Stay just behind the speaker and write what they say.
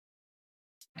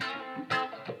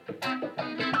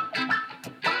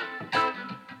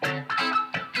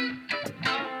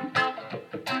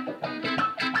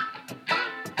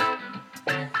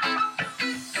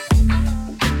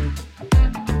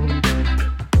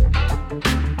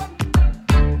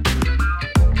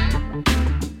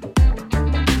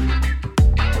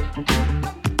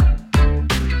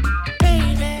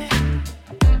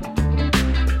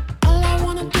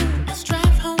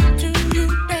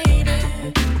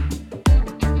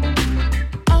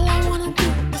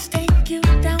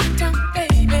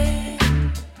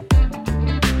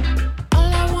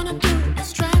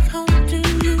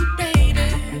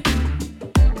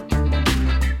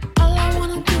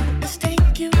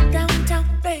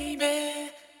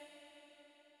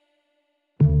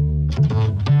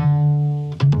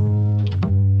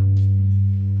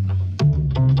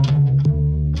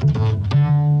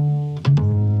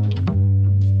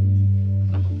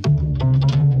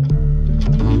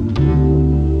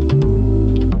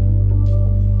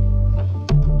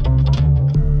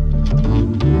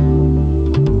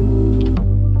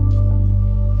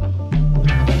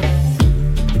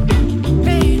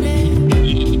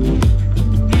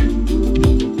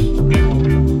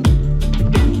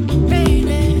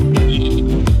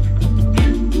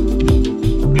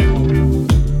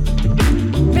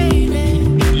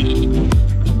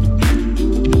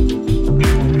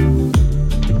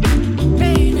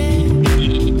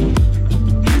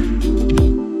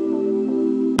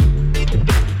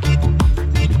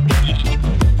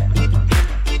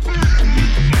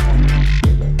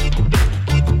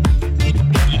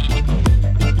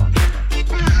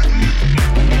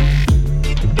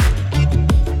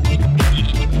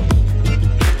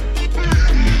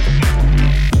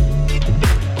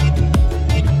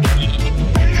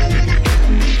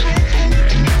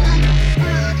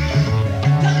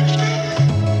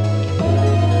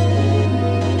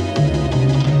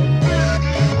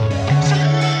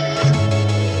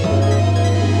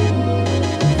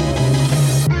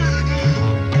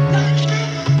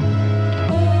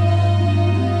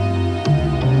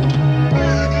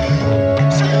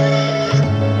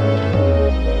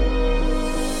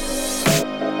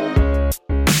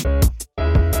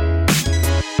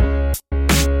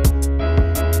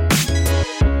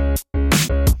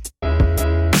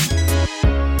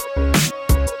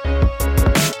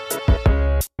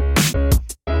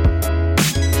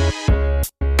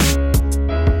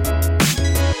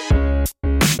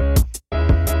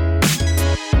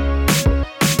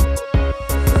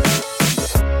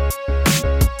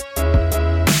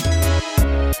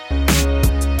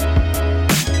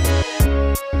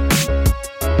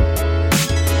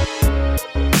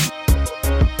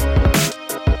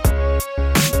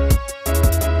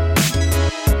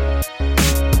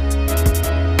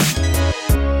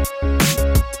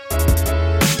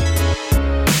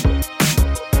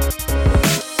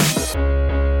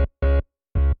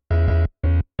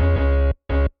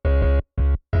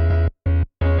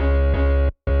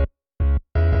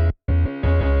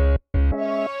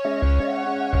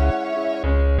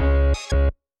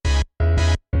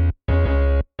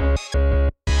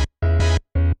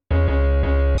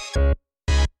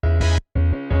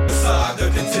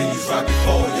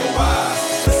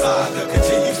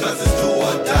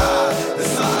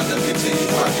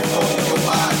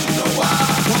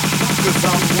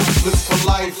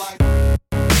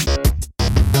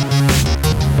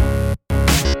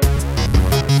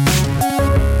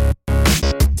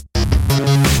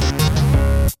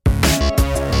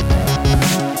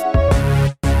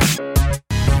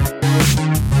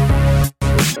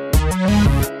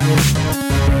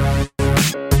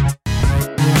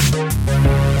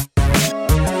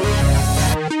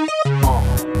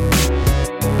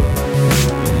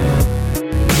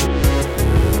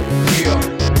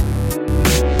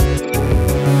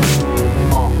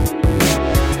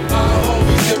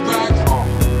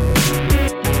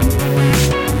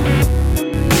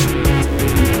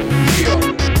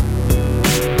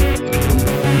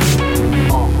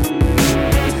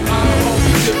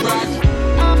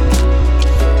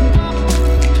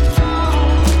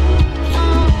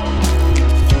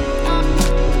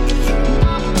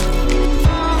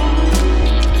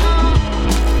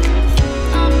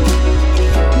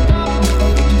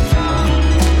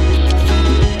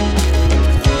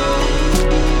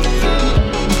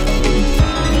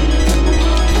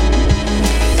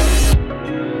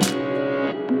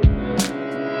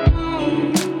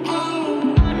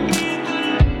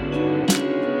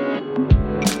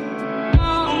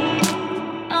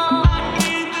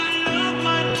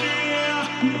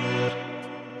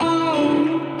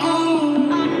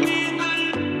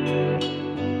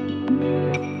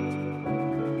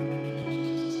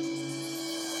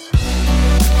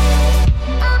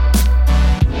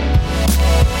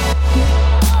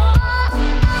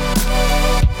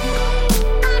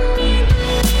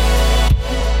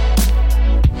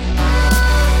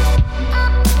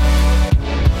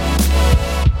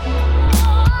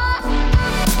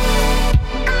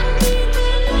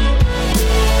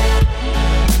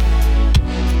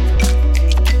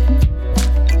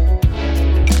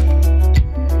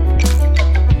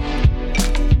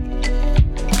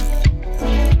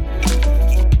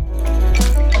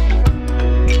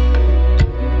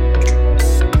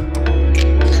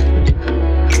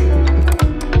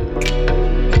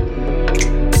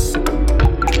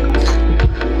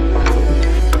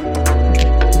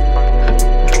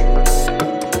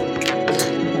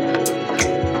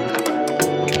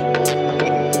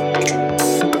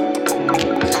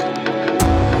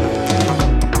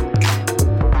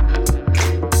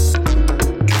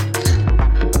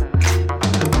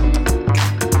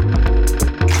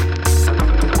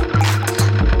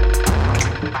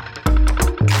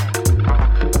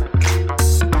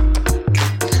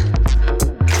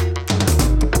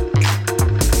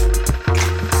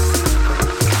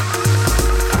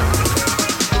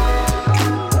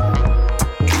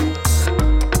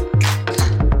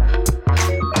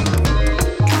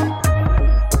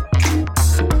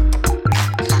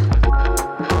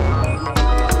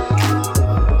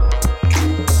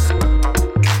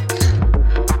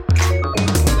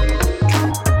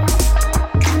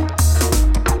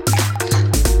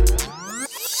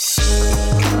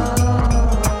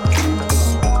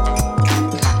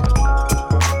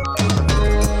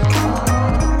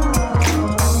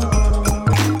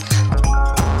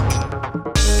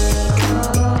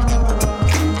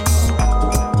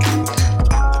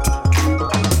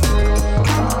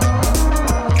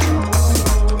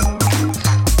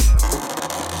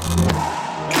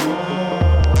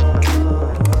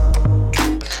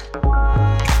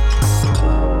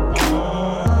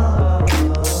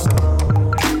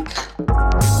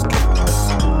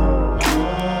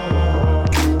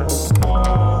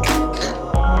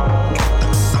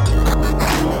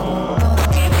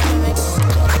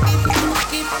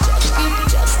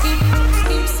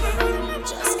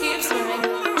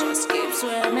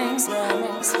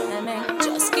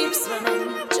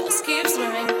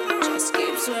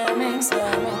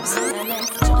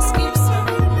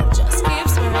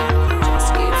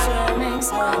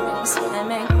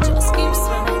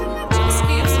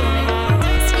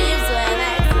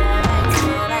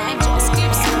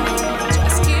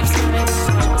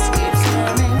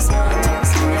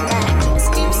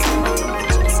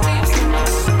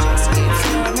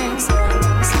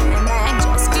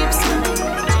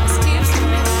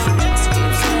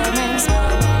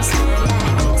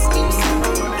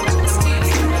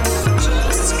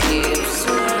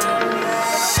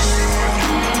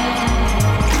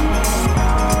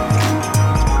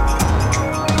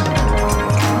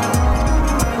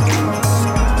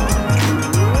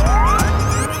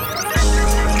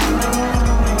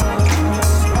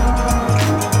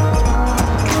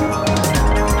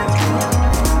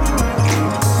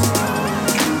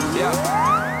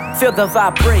feel the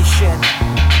vibration.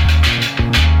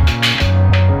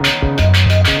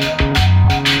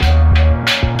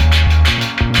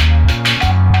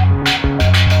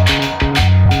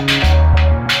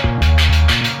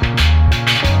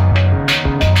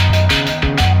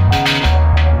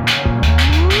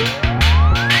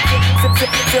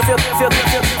 Feel the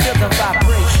vibration. Feel the vibration. Feel the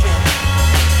vibration.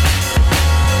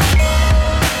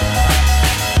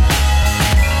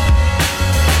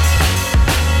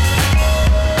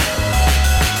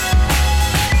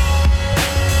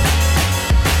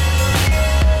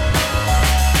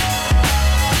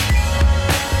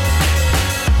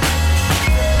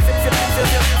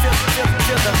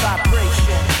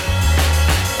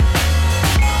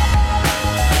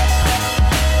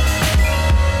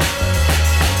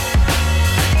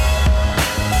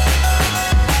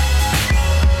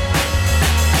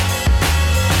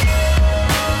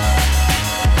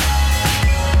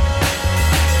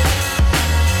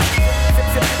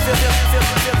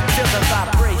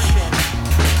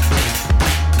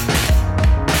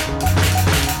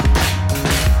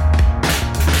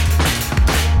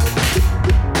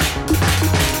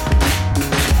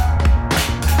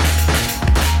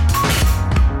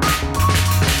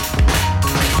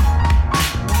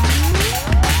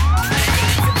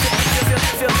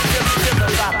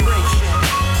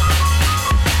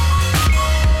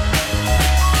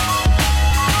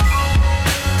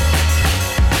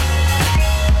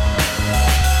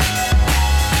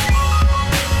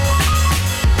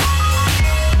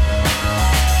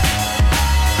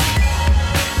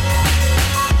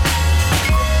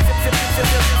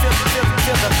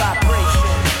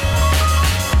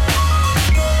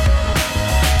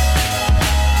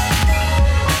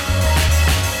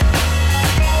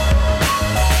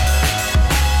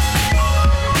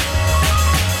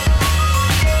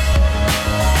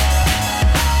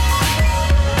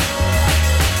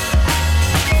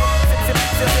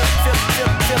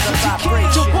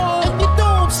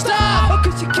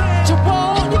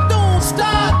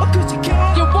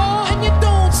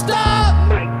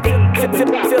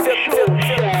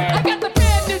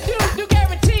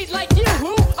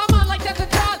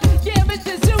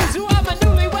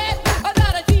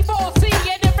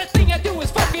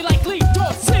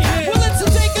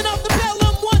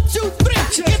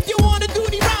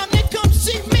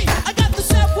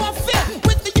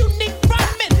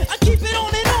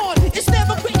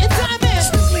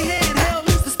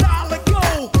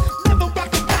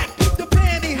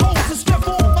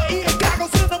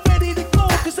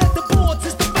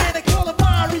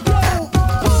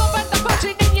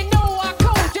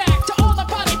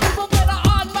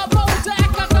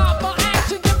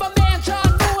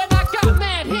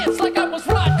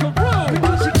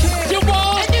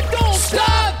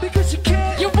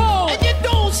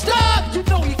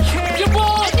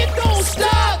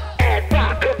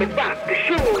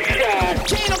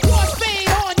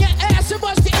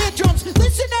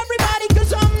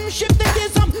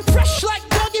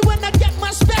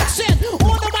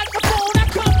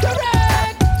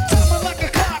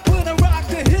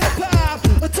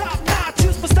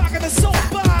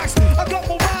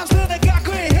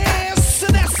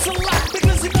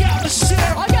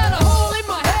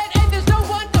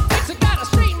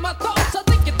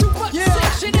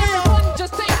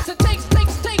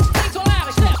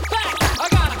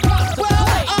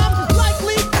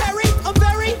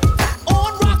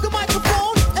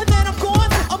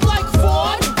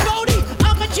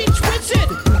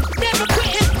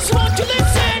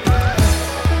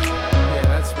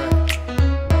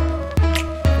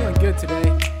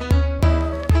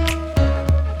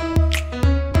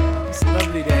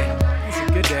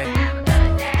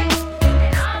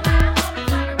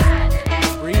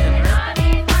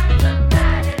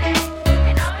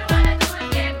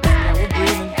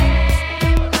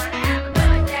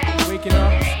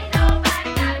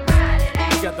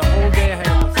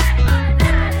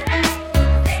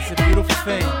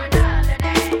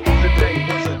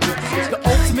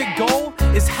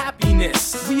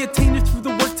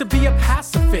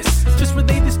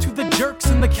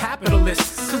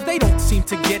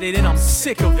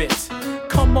 Sick of it.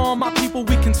 Come on, my people,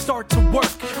 we can start to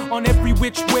work on every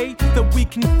which way that we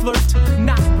can flirt.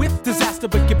 Not with disaster,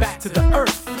 but get back to the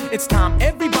earth. It's time,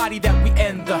 everybody, that we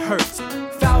end the hurt.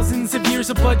 Thousands of years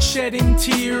of bloodshed and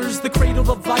tears, the cradle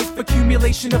of life,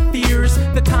 accumulation of fears.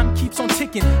 The time keeps on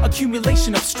ticking,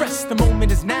 accumulation of stress. The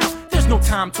moment is now, there's no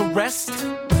time to rest.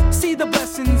 See the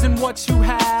blessings in what you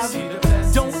have.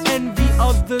 Don't envy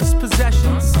others'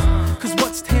 possessions, cause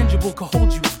what's tangible can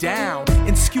hold you down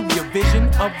and skew your vision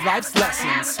of life's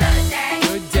lessons.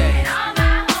 Good day. And all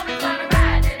my homies wanna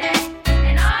ride today.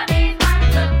 And all these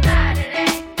mamas look fly.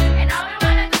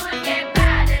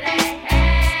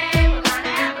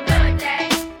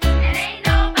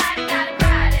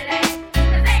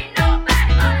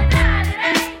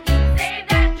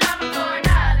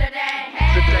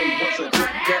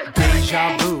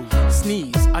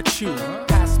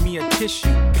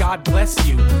 God bless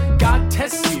you, God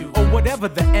tests you, or whatever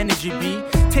the energy be.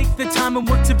 Take the time and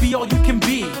work to be all you can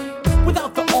be.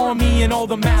 Without the army and all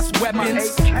the mass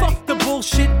weapons, fuck the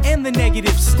bullshit and the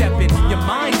negative stepping. Your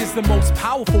mind is the most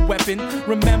powerful weapon.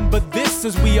 Remember this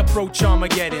as we approach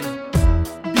Armageddon.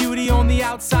 Beauty on the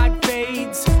outside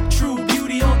fades, true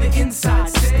beauty on the inside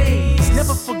stays.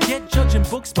 Never forget judging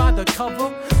books by the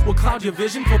cover will cloud your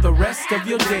vision for the rest of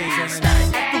your days.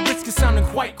 And at the risk of sounding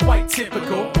quite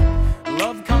typical,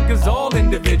 love conquers all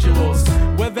individuals.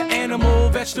 Whether animal,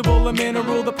 vegetable, or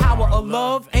mineral, the power of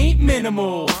love ain't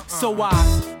minimal. So I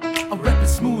rep it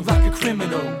smooth like a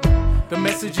criminal. The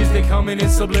messages, they coming in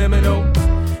subliminal.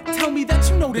 Tell me that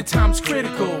you know the time's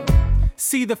critical.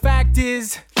 See, the fact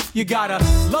is, you gotta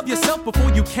love yourself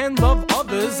before you can love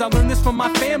others. I learned this from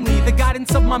my family, the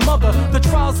guidance of my mother, the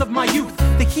trials of my youth,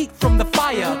 the heat from the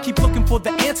fire. Keep looking for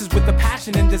the answers with the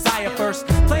passion and desire. First,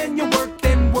 plan your work,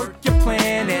 then work your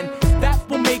plan, and that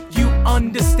will make you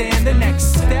understand the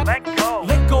next step. Let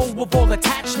go of all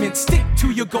attachments, stick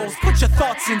to your goals, put your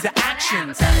thoughts into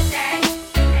actions. Good day.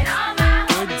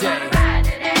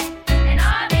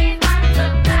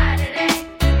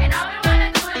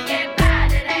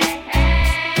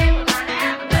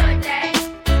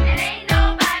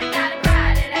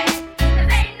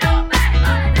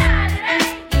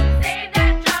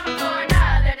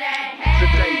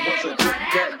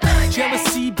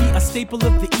 Staple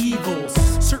of the evils.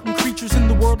 Certain creatures in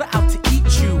the world are out to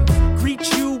eat you.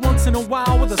 Greet you once in a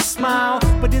while with a smile,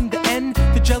 but in the end,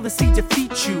 the jealousy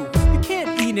defeats you. You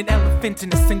can't eat an elephant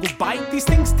in a single bite. These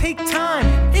things take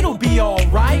time, it'll be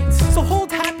alright. So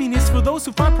hold happiness for those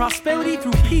who find prosperity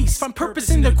through peace. Find purpose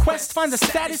in their quest, find the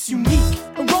status unique.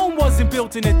 And Rome wasn't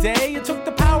built in a day. It took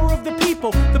the power of the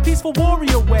people, the peaceful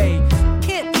warrior way.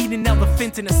 Can't eat an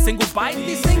elephant in a single bite.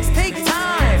 These things take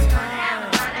time.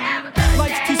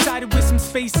 Life's two-sided with some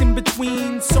space in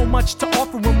between. So much to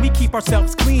offer when we keep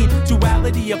ourselves clean.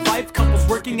 Duality of life, couples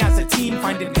working as a team,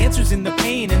 finding answers in the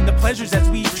pain and the pleasures as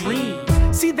we dream.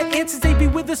 See, the answers, they be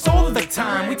with us all of the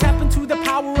time. We tap into the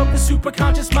power of the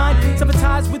superconscious mind.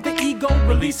 Sabotage with the ego,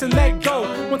 release and let go.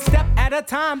 One step at a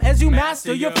time as you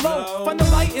master your flow. Find the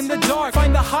light in the dark,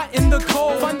 find the hot in the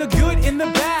cold. Find the good in the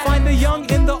bad, find the young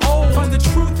in the old. Find the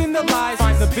truth in the lies,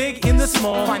 find the big in the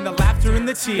small. Find the laughter in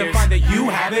the tears, then find that you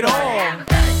have it all.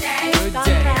 Good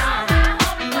day.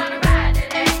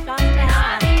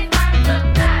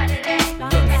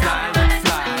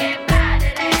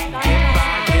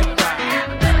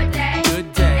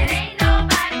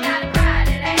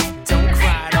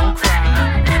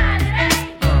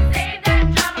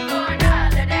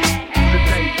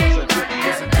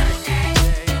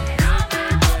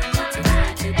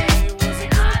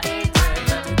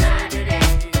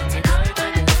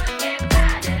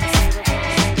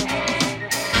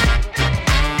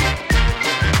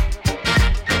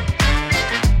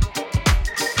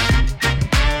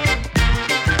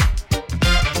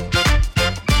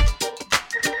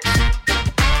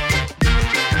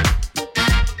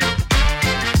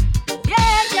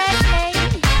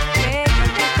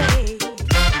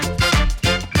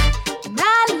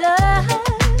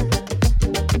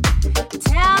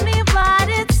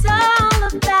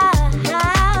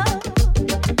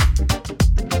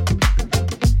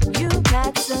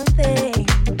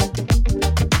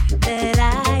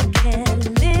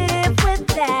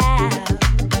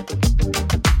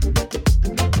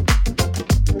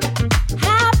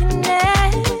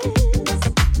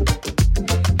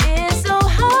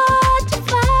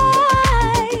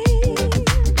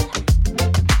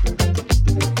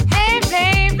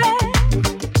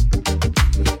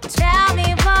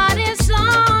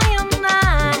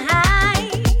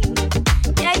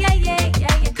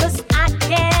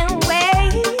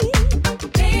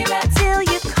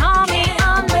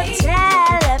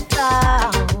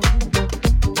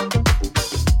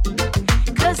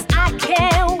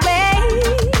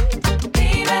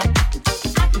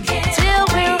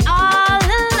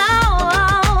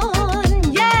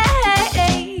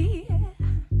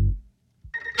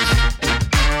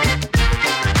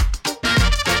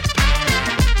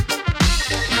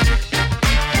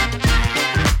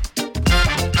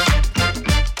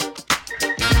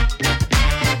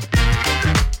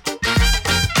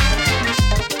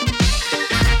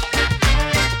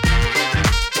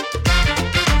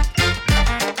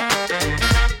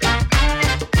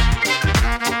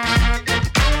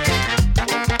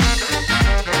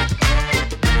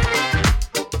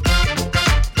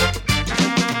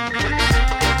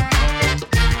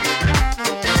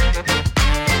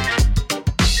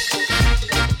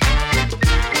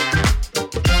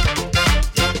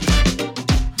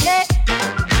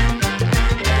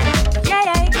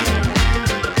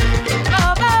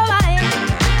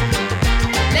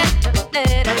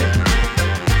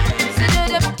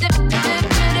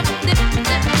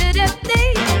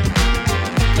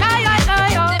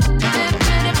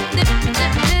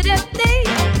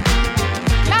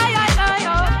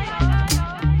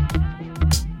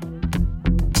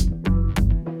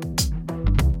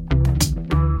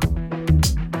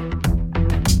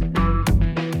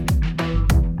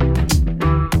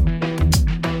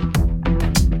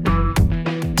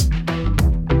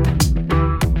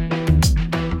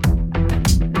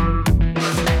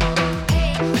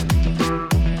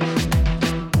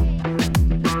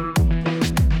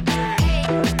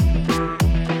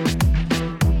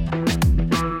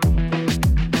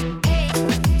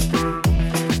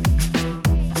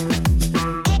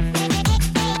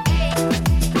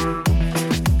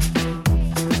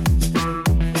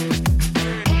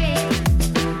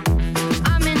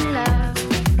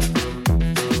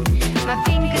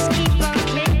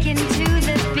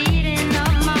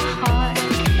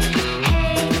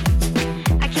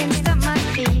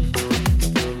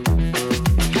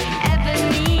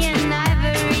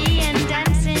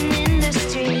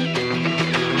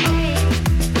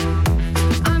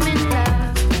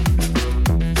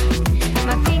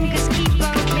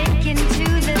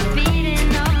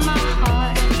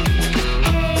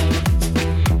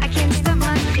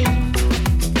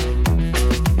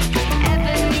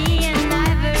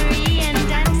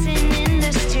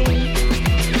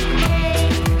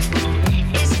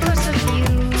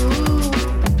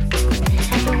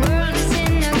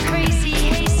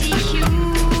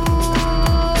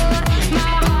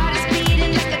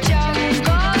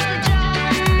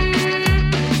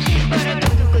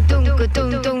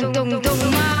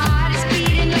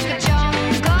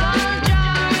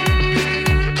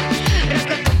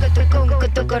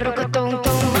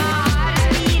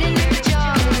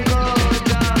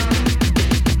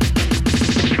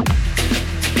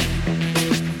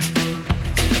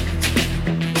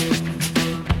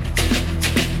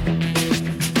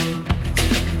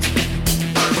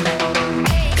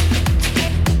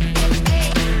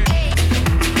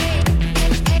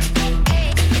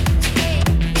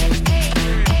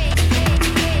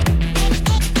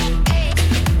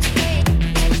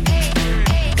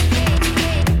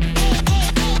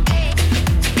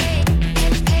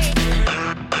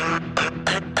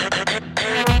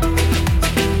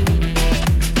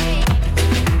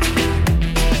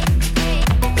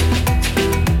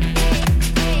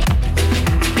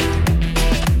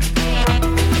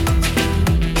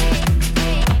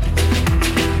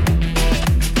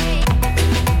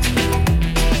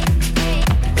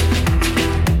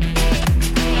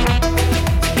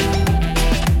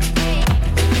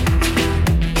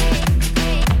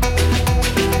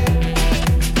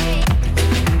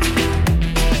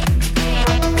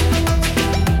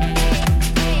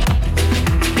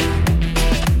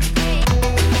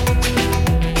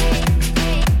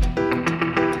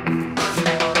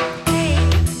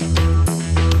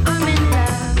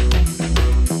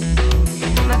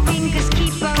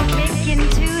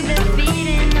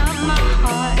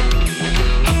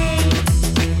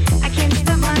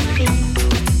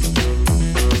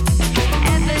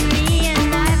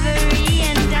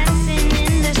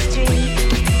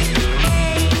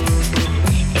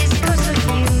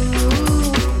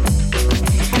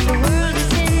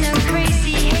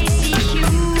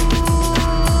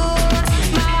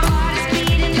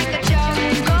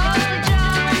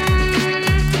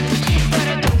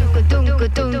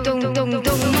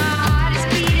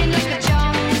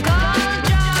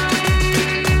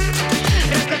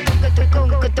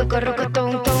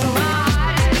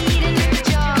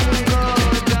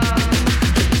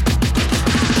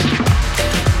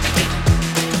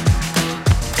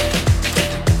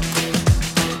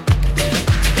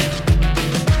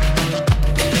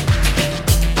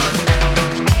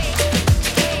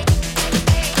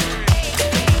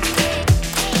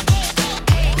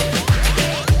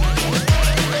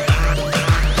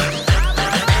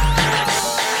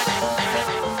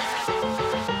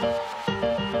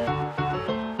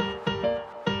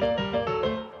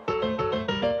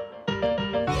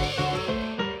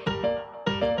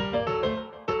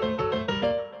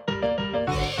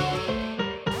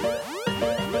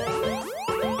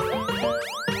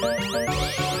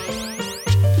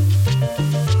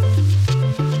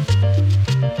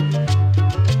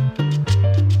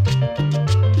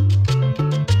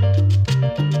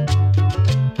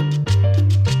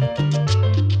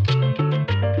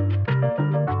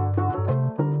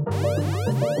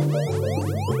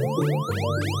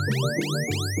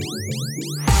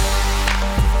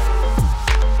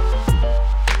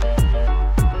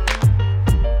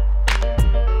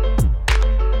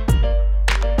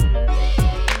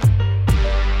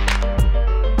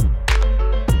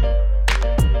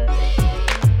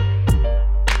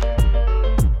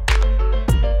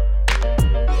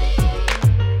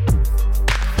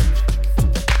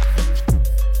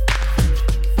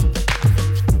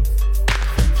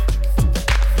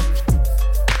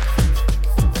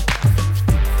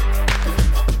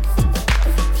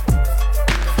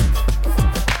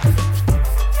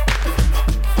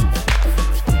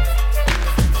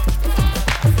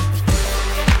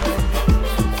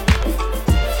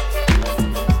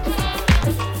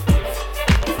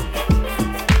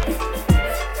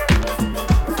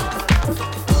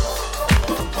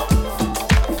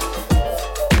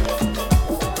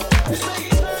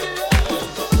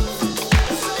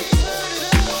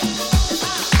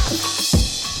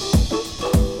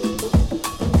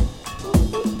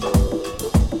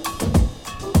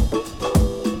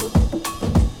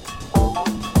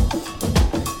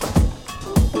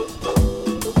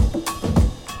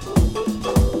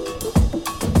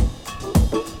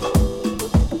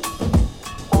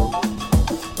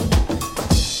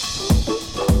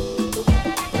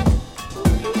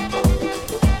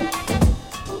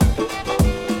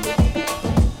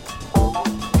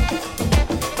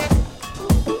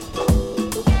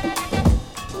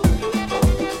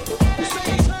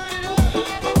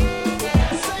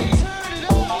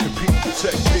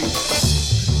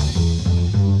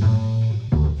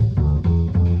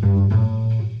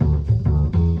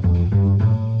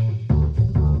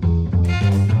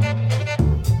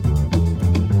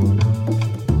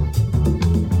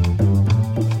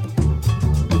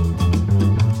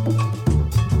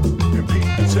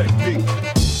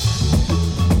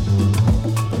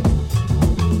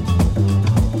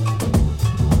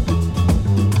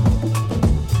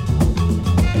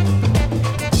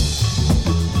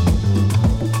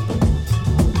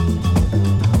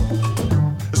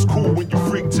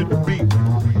 to the beat.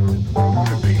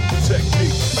 Repeat the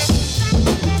technique.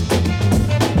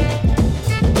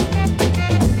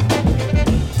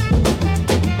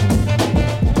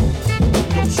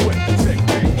 Don't sweat the technique.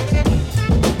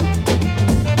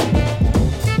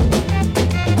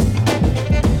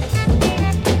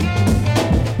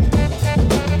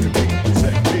 Repeat the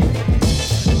technique.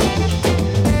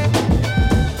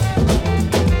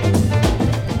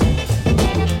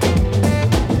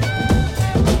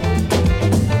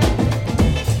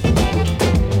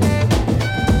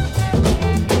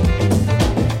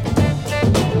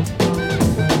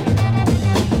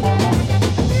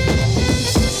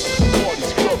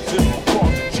 Parties, clubs, and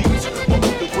cars and jeeps. My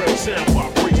underground sound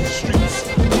vibrates the streets.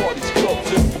 Parties,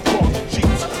 clubs, and cars and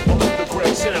jeeps. My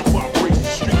underground sound vibrates the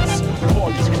streets.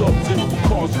 Parties, clubs, and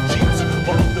cars and jeeps.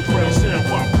 My underground sound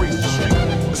vibrates the street.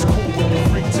 It's cool when you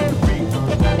freak to the beat.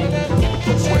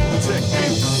 Don't sweat the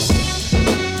technique.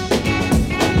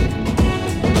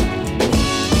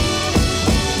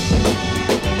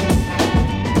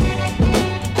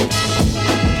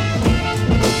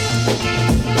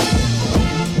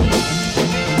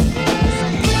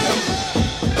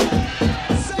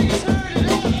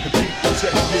 Repeat the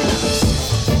technique. I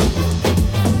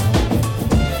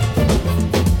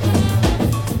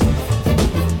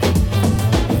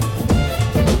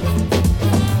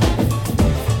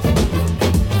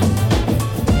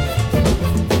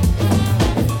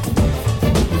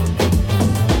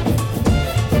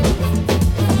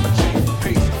change the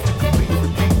pace to complete the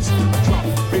beats. I drop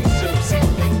the bass and I'm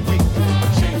seeing they weak. I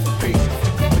change the pace to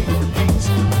complete the beats.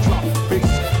 I drop the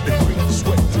bass and freak the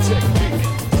sweat the technique.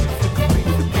 To complete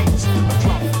the beats, I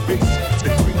drop the bass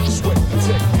and freak the sweat the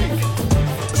technique.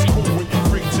 It's cool when you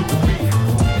freak to the beat.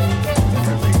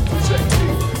 Repeat the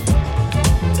technique.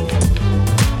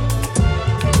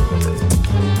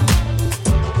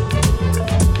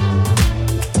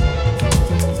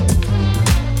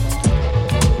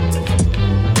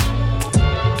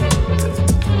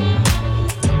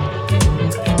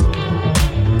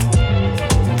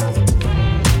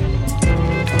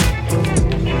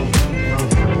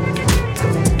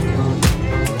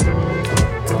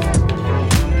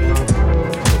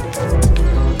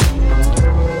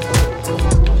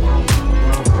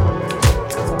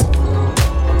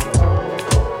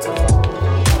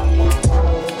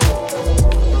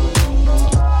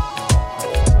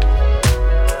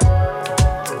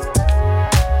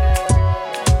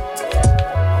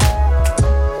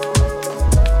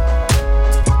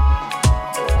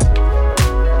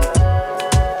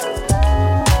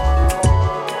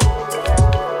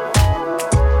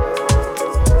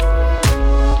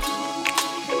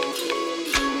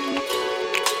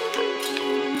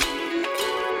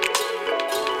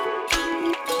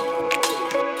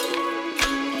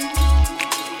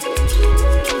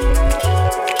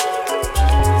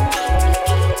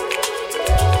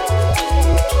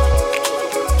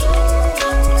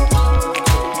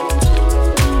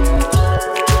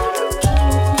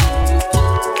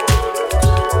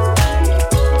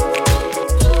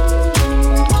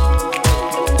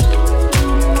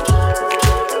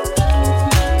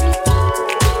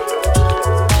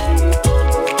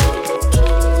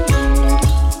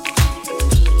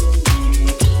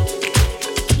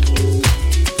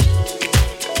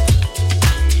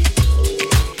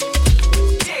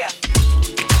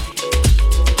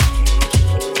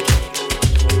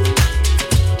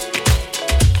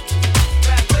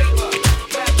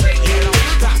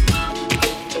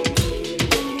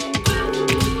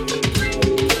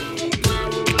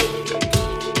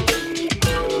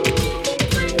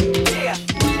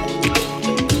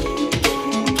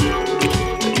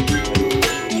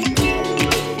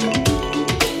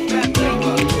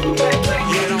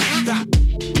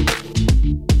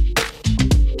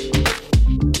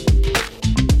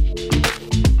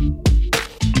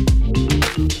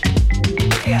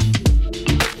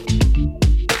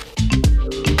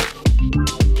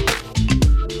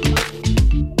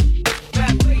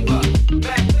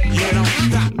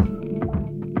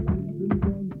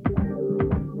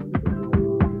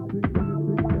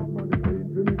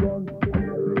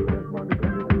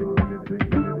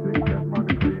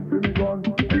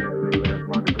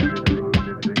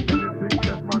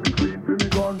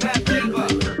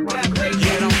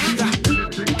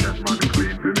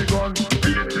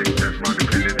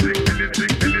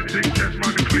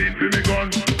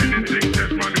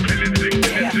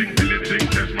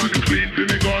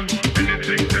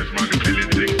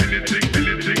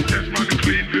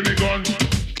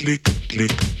 click,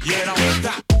 click.